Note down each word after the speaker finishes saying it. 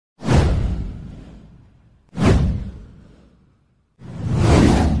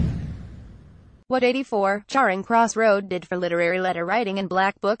What 84, Charing Cross Road did for literary letter writing and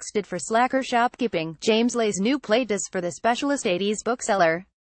black books did for slacker shopkeeping. James Lay's new play does for the specialist 80s bookseller.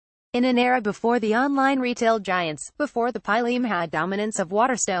 In an era before the online retail giants, before the Pyleem had dominance of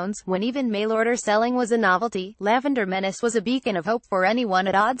Waterstones, when even mail-order selling was a novelty, Lavender Menace was a beacon of hope for anyone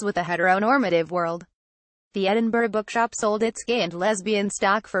at odds with the heteronormative world. The Edinburgh bookshop sold its gay and lesbian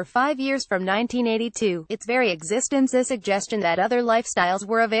stock for 5 years from 1982, its very existence a suggestion that other lifestyles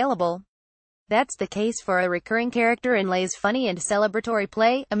were available. That's the case for a recurring character in Lay's funny and celebratory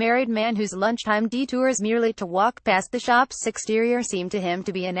play, a married man whose lunchtime detours merely to walk past the shop's exterior seem to him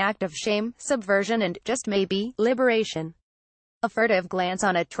to be an act of shame, subversion and, just maybe, liberation. A furtive glance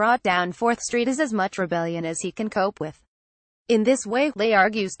on a trot down 4th Street is as much rebellion as he can cope with. In this way, Lay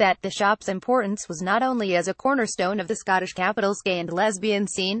argues that the shop's importance was not only as a cornerstone of the Scottish capital's gay and lesbian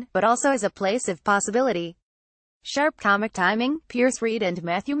scene, but also as a place of possibility. Sharp comic timing, Pierce Reid and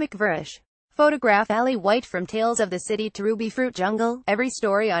Matthew McVarish. Photograph Ali White from Tales of the City to Ruby Fruit Jungle. Every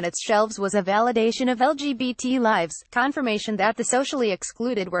story on its shelves was a validation of LGBT lives, confirmation that the socially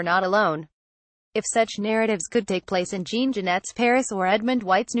excluded were not alone. If such narratives could take place in Jean Genette's Paris or Edmund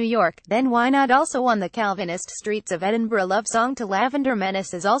White's New York, then why not also on the Calvinist streets of Edinburgh? A love song to Lavender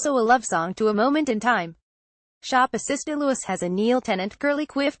Menace is also a love song to a moment in time. Shop assistant Lewis has a Neil Tennant curly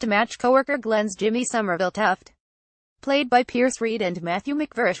quiff to match coworker Glenn's Jimmy Somerville tuft. Played by Pierce Reid and Matthew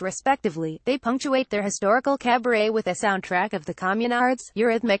McVarish respectively, they punctuate their historical cabaret with a soundtrack of the Communards,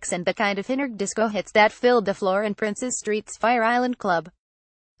 Eurythmics and the kind of inner disco hits that filled the floor in Prince's Street's Fire Island Club.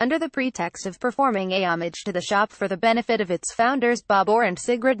 Under the pretext of performing a homage to the shop for the benefit of its founders Bob Orr and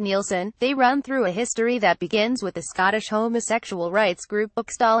Sigrid Nielsen, they run through a history that begins with the Scottish homosexual rights group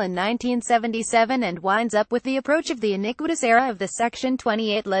Bookstall in 1977 and winds up with the approach of the iniquitous era of the Section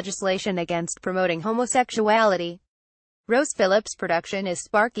 28 legislation against promoting homosexuality. Rose Phillips' production is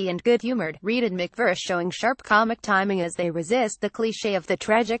sparky and good-humored, Reid and McVarish showing sharp comic timing as they resist the cliché of the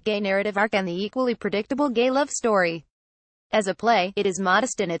tragic gay narrative arc and the equally predictable gay love story. As a play, it is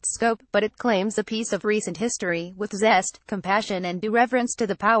modest in its scope, but it claims a piece of recent history, with zest, compassion and due reverence to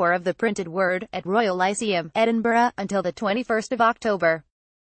the power of the printed word, at Royal Lyceum, Edinburgh, until the 21st of October.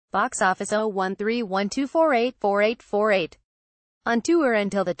 Box office 01312484848. On tour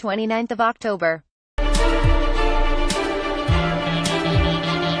until the 29th of October.